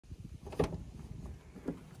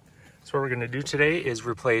So what we're going to do today is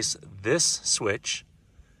replace this switch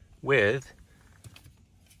with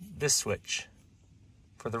this switch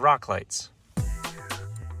for the rock lights.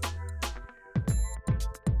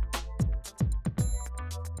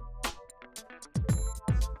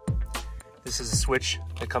 This is a switch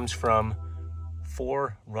that comes from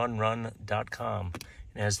 4Runner.com.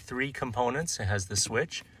 It has three components. It has the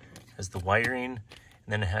switch, it has the wiring, and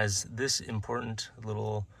then it has this important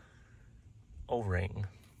little O-ring.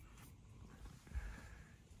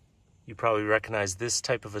 You probably recognize this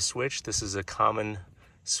type of a switch. This is a common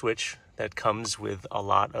switch that comes with a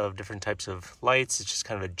lot of different types of lights. It's just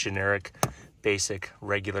kind of a generic, basic,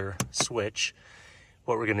 regular switch.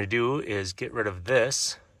 What we're going to do is get rid of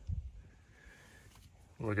this.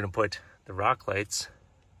 We're going to put the rock lights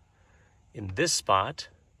in this spot.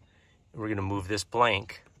 We're going to move this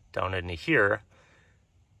blank down into here.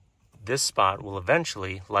 This spot will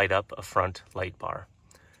eventually light up a front light bar.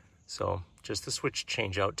 So just the switch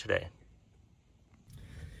change out today.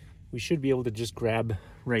 We should be able to just grab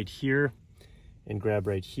right here and grab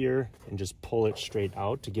right here and just pull it straight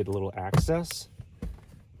out to get a little access.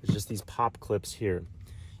 There's just these pop clips here.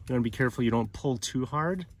 You want to be careful you don't pull too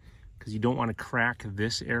hard because you don't want to crack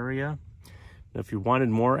this area. Now, if you wanted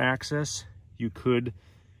more access, you could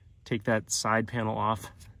take that side panel off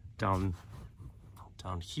down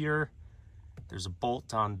here. There's a bolt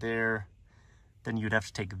down there. Then you'd have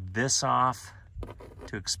to take this off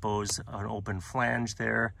to expose an open flange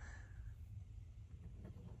there.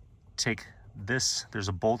 Take this, there's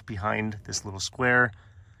a bolt behind this little square.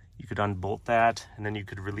 You could unbolt that, and then you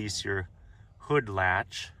could release your hood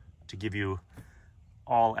latch to give you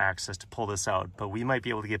all access to pull this out. But we might be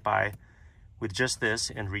able to get by with just this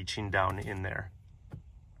and reaching down in there.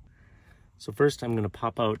 So first I'm going to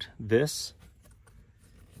pop out this.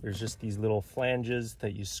 There's just these little flanges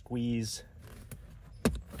that you squeeze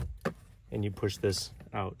and you push this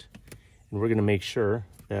out. And we're going to make sure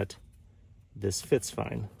that this fits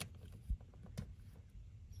fine.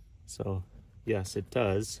 So yes, it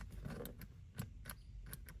does.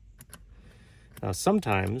 Now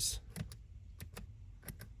sometimes,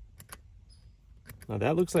 now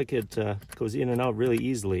that looks like it goes in and out really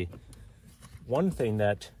easily. One thing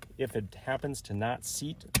that, if it happens to not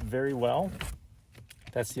seat very well,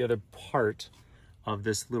 that's the other part of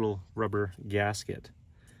this little rubber gasket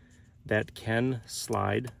that can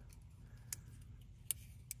slide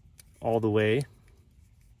all the way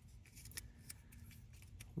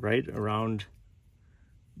right around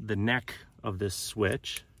the neck of this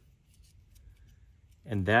switch,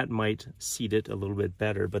 and that might seat it a little bit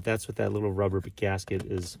better, but that's what that little rubber gasket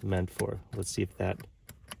is meant for. Let's see if that,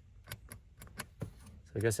 so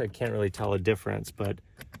I guess I can't really tell a difference, but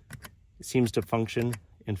it seems to function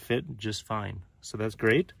and fit just fine. So that's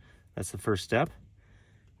great. That's the first step.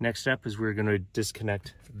 Next step is we're going to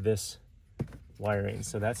disconnect this wiring.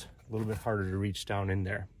 So that's a little bit harder to reach down in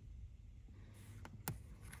there.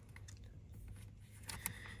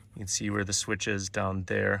 You can see where the switch is down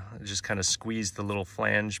there. I just kind of squeeze the little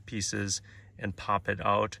flange pieces and pop it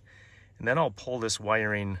out. And then I'll pull this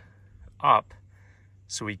wiring up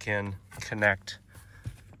so we can connect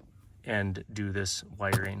and do this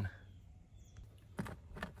wiring.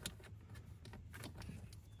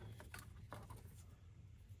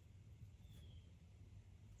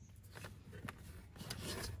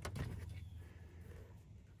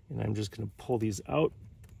 And I'm just going to pull these out.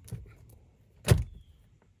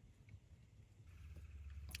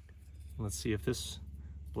 Let's see if this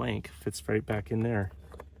blank fits right back in there.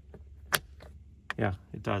 Yeah,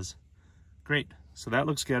 it does. Great. So that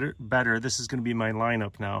looks better. This is going to be my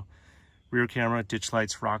lineup now. Rear camera, ditch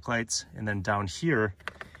lights, rock lights, and then down here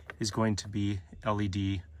is going to be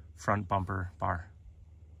LED front bumper bar.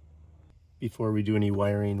 Before we do any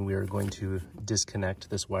wiring, we are going to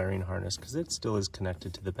disconnect this wiring harness because it still is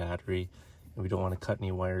connected to the battery, and we don't want to cut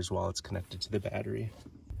any wires while it's connected to the battery.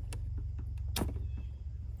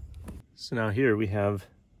 So now here we have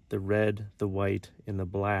the red, the white, and the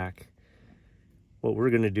black. What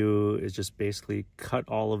we're going to do is just basically cut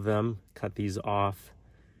all of them, cut these off,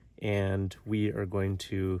 and we are going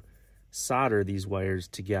to solder these wires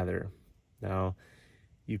together. Now,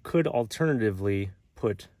 you could alternatively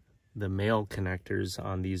put the male connectors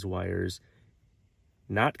on these wires,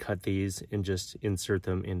 not cut these, and just insert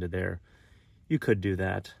them into there. You could do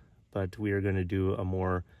that, but we are going to do a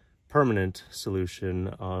more permanent solution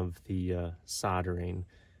of the soldering.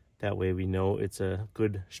 That way we know it's a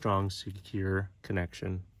good, strong, secure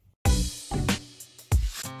connection.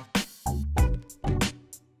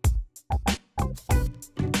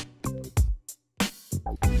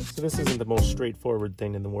 So this isn't the most straightforward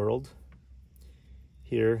thing in the world.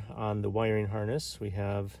 here on the wiring harness, we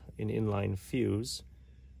have an inline fuse.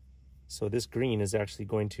 So this green is actually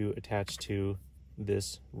going to attach to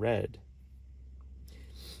this red.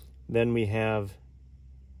 Then we have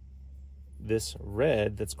this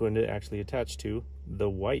red that's going to actually attach to the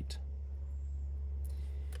white.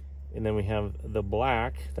 And then we have the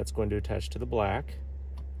black that's going to attach to the black.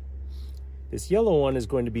 This yellow one is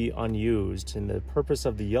going to be unused, and the purpose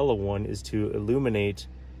of the yellow one is to illuminate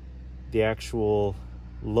the actual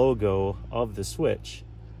logo of the switch.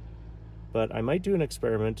 But I might do an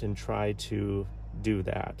experiment and try to do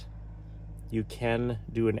that. You can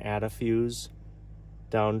do an add a fuse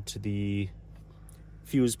down to the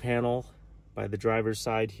fuse panel by the driver's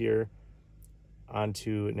side here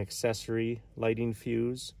onto an accessory lighting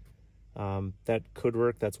fuse. That could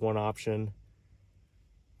work. That's one option.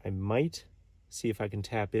 I might see if I can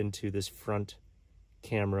tap into this front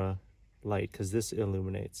camera light because this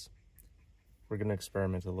illuminates. We're going to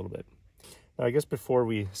experiment a little bit. Now, I guess before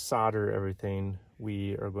we solder everything,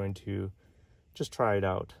 we are going to just try it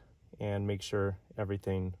out and make sure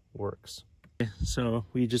everything works. So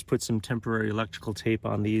we just put some temporary electrical tape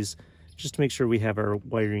on these just to make sure we have our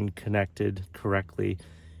wiring connected correctly.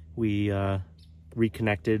 We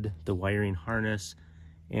reconnected the wiring harness,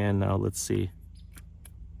 and now let's see.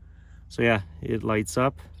 So yeah, it lights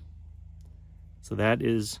up. So that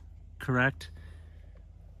is correct.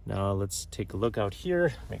 Now let's take a look out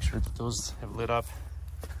here, make sure that those have lit up.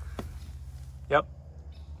 Yep,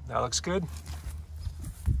 that looks good.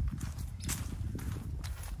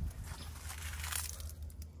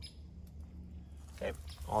 Okay,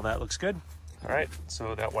 all that looks good. All right,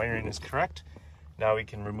 so that wiring is correct. Now we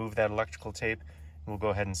can remove that electrical tape and we'll go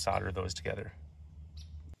ahead and solder those together.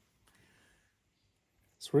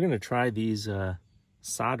 So we're gonna try these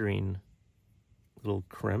soldering little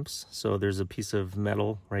crimps. So there's a piece of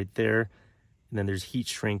metal right there, and then there's heat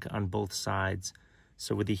shrink on both sides.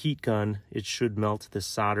 So with the heat gun, it should melt the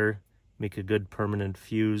solder, make a good permanent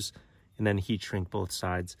fuse, and then heat shrink both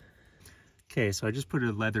sides. Okay, so I just put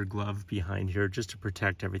a leather glove behind here just to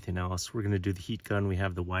protect everything else. We're gonna do the heat gun. We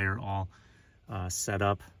have the wire all set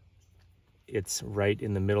up. It's right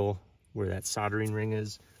in the middle where that soldering ring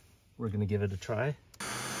is. We're gonna give it a try.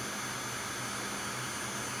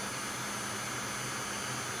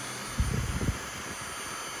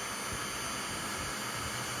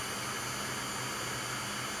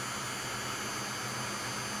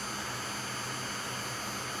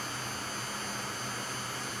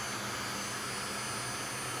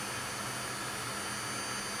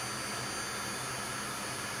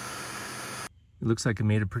 It looks like it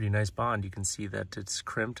made a pretty nice bond. You can see that it's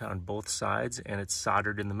crimped on both sides and it's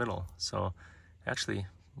soldered in the middle. So actually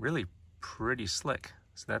really pretty slick.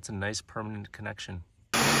 So that's a nice permanent connection.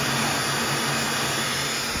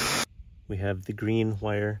 We have the green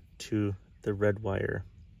wire to the red wire.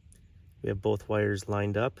 We have both wires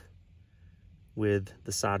lined up with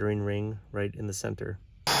the soldering ring right in the center.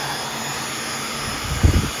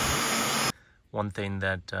 One thing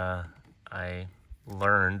that I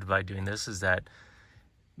learned by doing this is that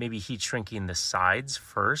maybe heat shrinking the sides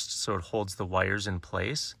first so it holds the wires in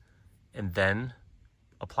place, and then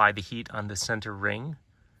apply the heat on the center ring,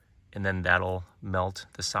 and then that'll melt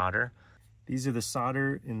the solder. These are the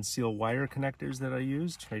solder and seal wire connectors that I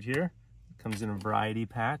used right here. It comes in a variety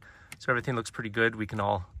pack. So everything looks pretty good. We can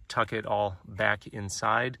all tuck it all back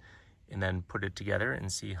inside and then put it together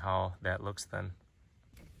and see how that looks then.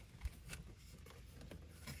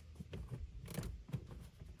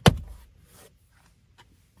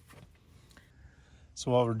 So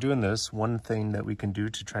while we're doing this, one thing that we can do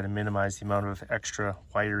to try to minimize the amount of extra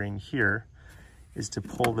wiring here is to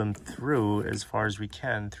pull them through as far as we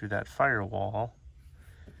can through that firewall.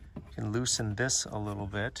 You can loosen this a little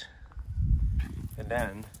bit and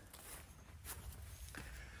then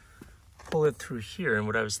pull it through here. And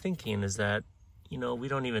what I was thinking is that, you know, we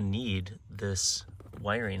don't even need this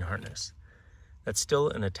wiring harness. That's still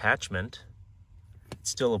an attachment. It's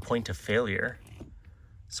still a point of failure.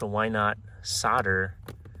 So why not solder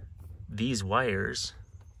these wires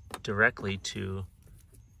directly to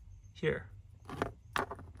here?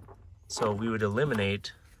 So we would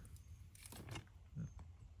eliminate,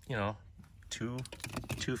 you know, two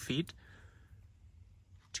feet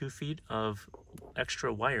of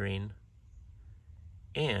extra wiring,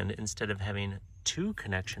 and instead of having 2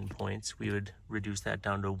 connection points, we would reduce that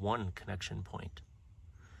down to 1 connection point,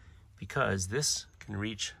 because this can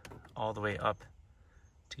reach all the way up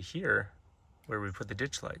to here where we put the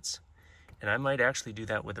ditch lights. And I might actually do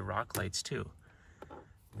that with the rock lights too.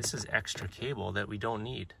 This is extra cable that we don't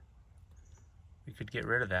need. We could get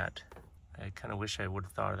rid of that. I kind of wish I would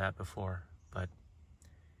have thought of that before, but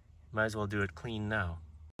Might as well do it clean now.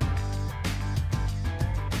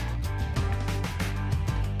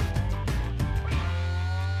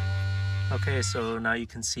 Okay, so now you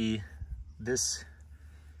can see this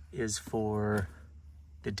is for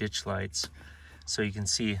the ditch lights. So you can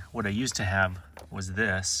see what I used to have was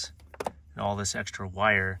this and all this extra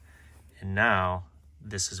wire, and now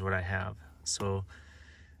this is what I have. So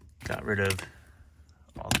got rid of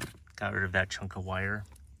that chunk of wire.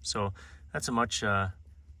 So that's a much, I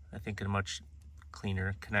think a much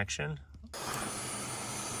cleaner connection.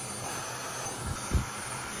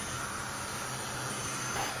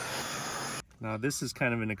 Now this is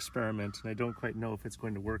kind of an experiment, and I don't quite know if it's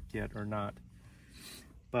going to work yet or not.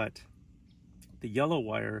 But the yellow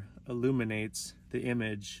wire illuminates the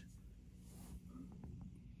image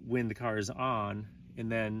when the car is on,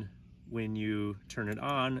 and then when you turn it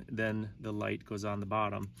on, then the light goes on the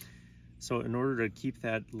bottom. So in order to keep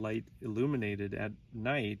that light illuminated at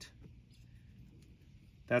night,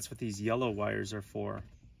 that's what these yellow wires are for.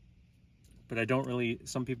 But I don't really,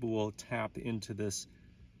 some people will tap into this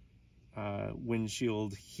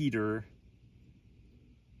windshield heater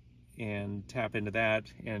and tap into that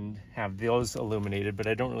and have those illuminated, but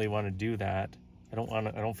I don't really want to do that. I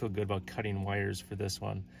don't feel good about cutting wires for this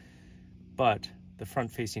one. But the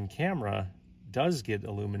front facing camera does get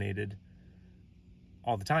illuminated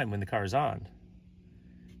all the time when the car is on.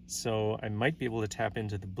 So I might be able to tap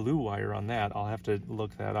into the blue wire on that. I'll have to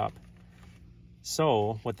look that up.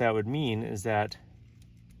 So what that would mean is that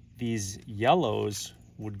these yellows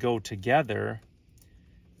would go together,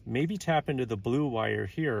 maybe tap into the blue wire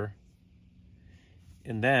here,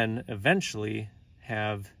 and then eventually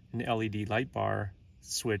have an LED light bar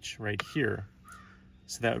switch right here.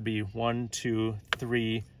 So that would be 1, 2,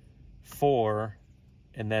 3, 4,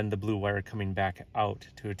 and then the blue wire coming back out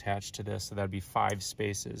to attach to this. So that'd be 5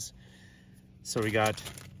 spaces. So we got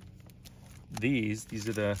these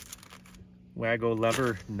are the Wago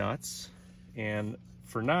lever nuts. And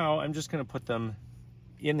for now, I'm just gonna put them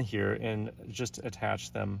in here and just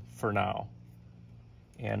attach them for now.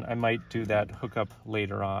 And I might do that hookup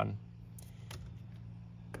later on.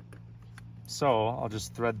 So I'll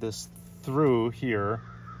just thread this through here.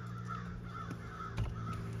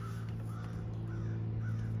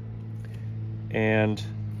 And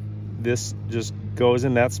this just goes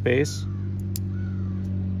in that space,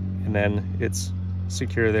 and then it's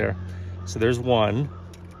secure there. So there's one,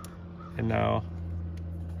 and now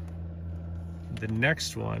the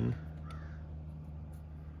next one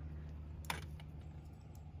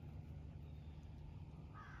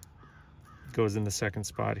goes in the second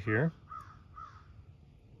spot here.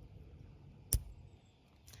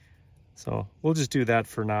 So we'll just do that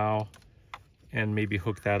for now and maybe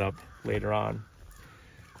hook that up later on.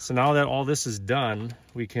 So now that all this is done,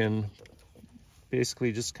 we can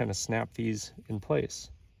basically just kind of snap these in place.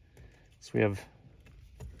 So we have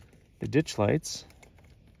the ditch lights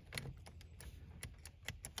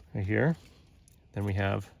right here. Then we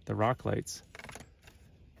have the rock lights.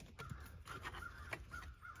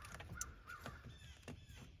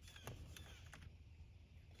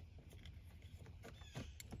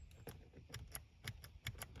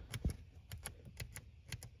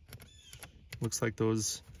 Looks like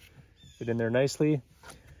those fit in there nicely.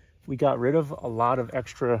 We got rid of a lot of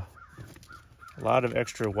extra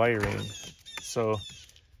wiring, so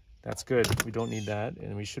that's good. We don't need that,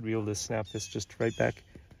 and we should be able to snap this just right back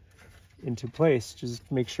into place.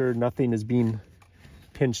 Just make sure nothing is being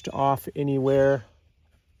pinched off anywhere.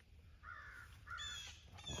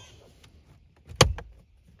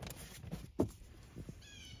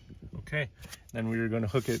 Okay, then we're going to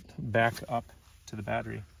hook it back up to the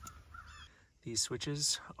battery. These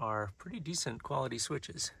switches are pretty decent quality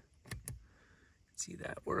switches. See,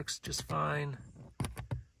 that works just fine,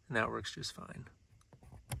 and that works just fine.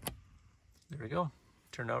 There we go.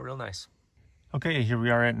 Turned out real nice. Okay, here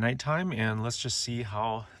we are at nighttime, and let's just see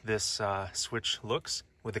how this switch looks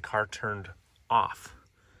with the car turned off.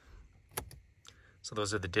 So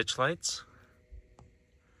those are the ditch lights.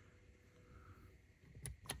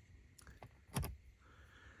 And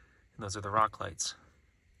those are the rock lights.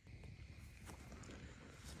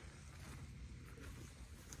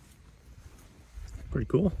 Pretty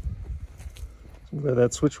cool. I'm glad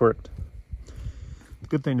that switch worked. The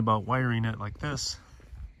good thing about wiring it like this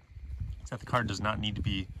is that the car does not need to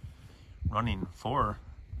be running for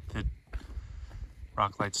the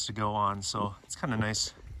rock lights to go on. So it's kind of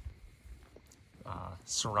nice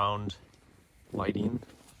surround lighting,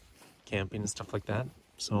 camping and stuff like that.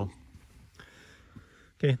 So,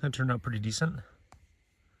 okay, that turned out pretty decent.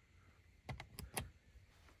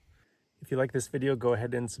 If you like this video, go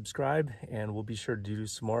ahead and subscribe, and we'll be sure to do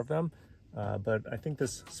some more of them. But I think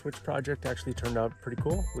this switch project actually turned out pretty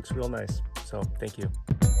cool. Looks real nice. So thank you.